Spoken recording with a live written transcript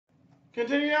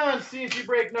Continuing on, CNC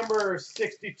break number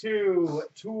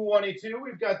 62-222.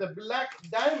 We've got the Black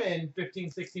Diamond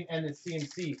 15-16 and the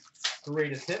CNC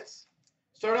greatest hits.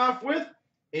 Start off with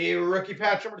a rookie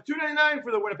patch number 299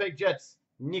 for the Winnipeg Jets,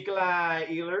 Nikolai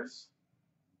Ehlers.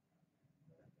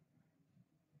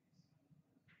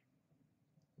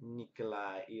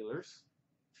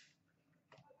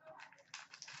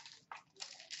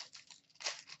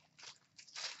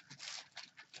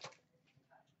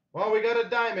 Well, we got a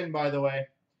diamond, by the way.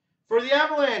 For the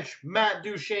Avalanche, Matt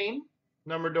Duchene,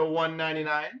 number to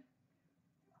 199.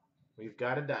 We've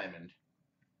got a diamond.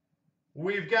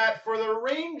 We've got for the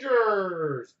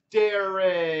Rangers,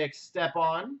 Derek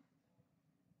Stepan.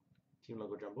 Team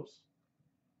logo jumbos.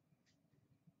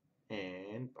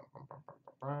 And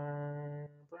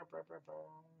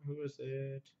who is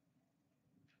it?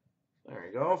 There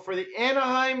we go. For the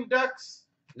Anaheim Ducks,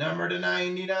 number to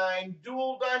 99,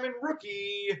 dual diamond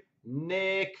rookie,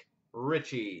 Nick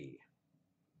Ritchie.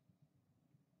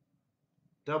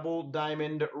 Double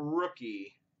diamond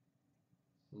rookie,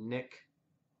 Nick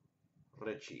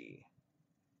Ritchie.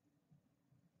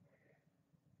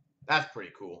 That's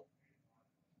pretty cool.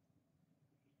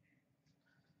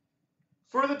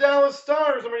 For the Dallas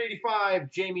Stars, number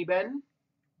 85, Jamie Benn,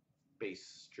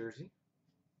 base jersey.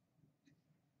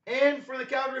 And for the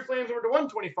Calgary Flames, number to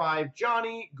 125,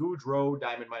 Johnny Gaudreau,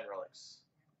 Diamond Mine Relics.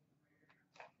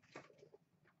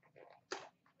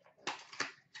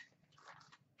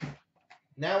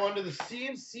 Now onto the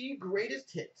CNC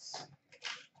greatest hits.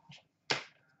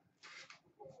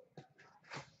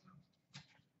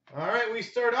 All right, we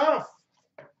start off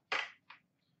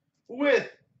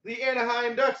with the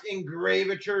Anaheim Ducks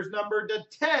engravatures number to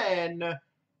 10,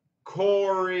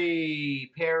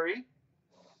 Corey Perry.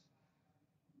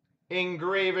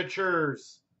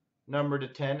 Engravatures number to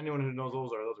 10. Anyone who knows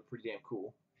those are pretty damn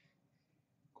cool.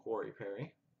 Corey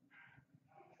Perry.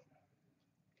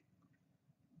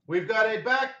 We've got a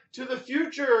Back to the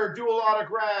Future dual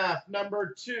autograph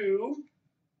number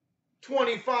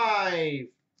 225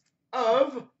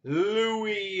 of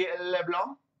Louis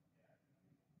Leblanc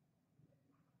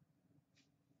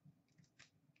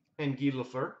and Guy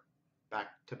Lafleur,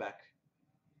 back-to-back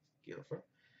Guy Lafleur.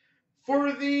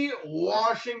 For the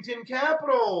Washington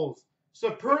Capitals,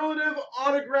 superlative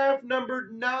autograph number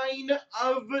 9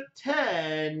 of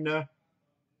 10,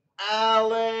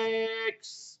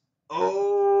 Alex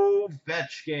Ovechkin.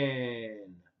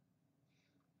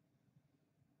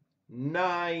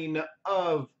 9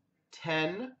 of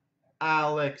 10,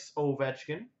 Alex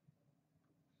Ovechkin.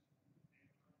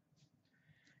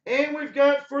 And we've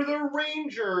got for the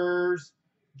Rangers,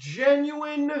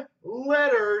 genuine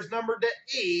letters number to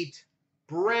 8,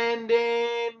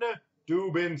 Brandon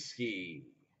Dubinsky.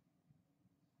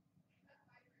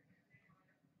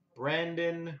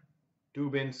 Brandon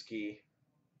Dubinsky.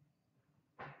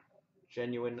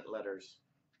 Genuine letters.